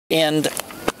And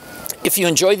if you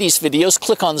enjoy these videos,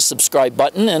 click on the subscribe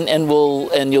button,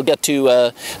 and you'll get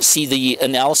to see the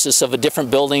analysis of a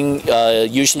different building,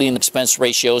 usually in expense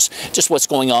ratios, just what's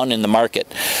going on in the market.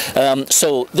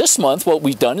 So this month, what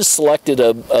we've done is selected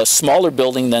a smaller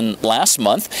building than last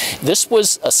month. This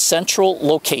was a central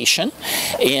location,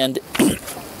 and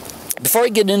before I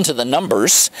get into the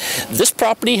numbers, this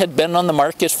property had been on the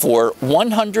market for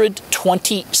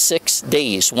 126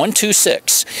 days,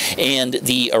 126, and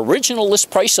the original list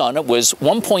price on it was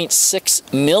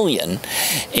 $1.6 million,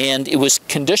 and it was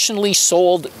conditionally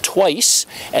sold twice,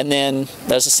 and then,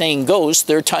 as the saying goes,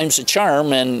 third time's a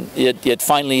charm, and it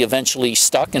finally eventually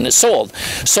stuck and it sold.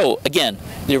 So again,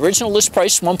 the original list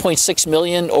price, $1.6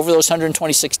 million. Over those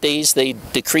 126 days, they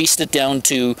decreased it down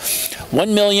to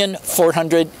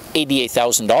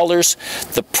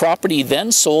 $1,488,000. The property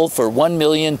then sold for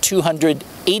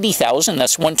 $1,280,000.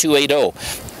 That's 1280.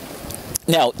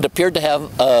 Now, it appeared to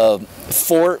have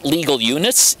 4 legal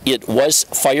units. It was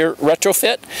fire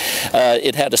retrofit.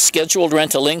 It had a scheduled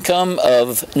rental income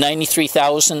of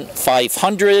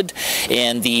 $93,500,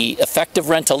 and the effective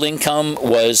rental income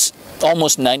was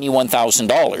almost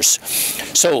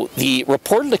 $91,000. So the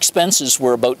reported expenses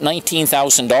were about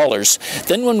 $19,000.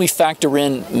 Then when we factor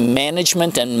in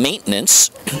management and maintenance,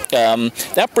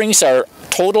 that brings our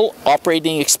total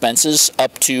operating expenses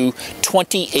up to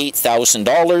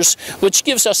 $28,000, which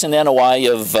gives us an NOI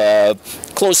of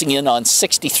closing in on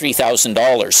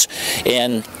 $63,000.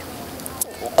 And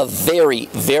a very,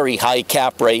 very high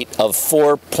cap rate of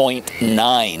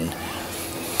 4.9.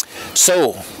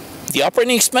 So the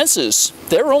operating expenses,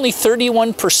 they're only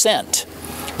 31%.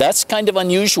 That's kind of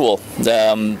unusual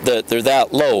that they're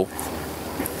that low.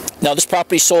 Now, this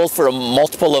property sold for a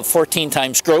multiple of 14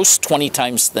 times gross, 20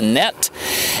 times the net.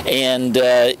 And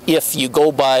if you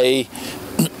go by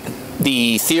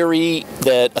the theory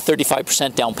that a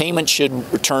 35% down payment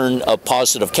should return a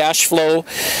positive cash flow,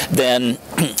 then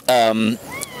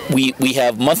we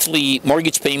have monthly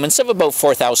mortgage payments of about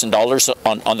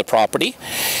 $4,000 on the property,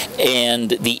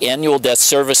 and the annual debt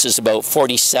service is about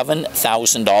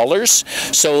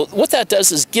 $47,000. So what that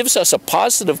does is gives us a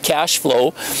positive cash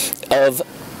flow of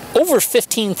over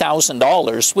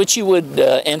 $15,000, which you would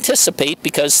anticipate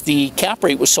because the cap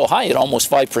rate was so high at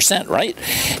almost 5%, right?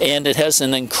 And it has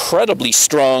an incredibly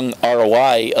strong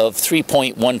ROI of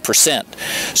 3.1%.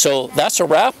 So that's a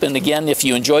wrap. And again, if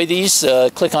you enjoy these,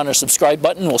 click on our subscribe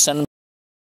button. We'll send them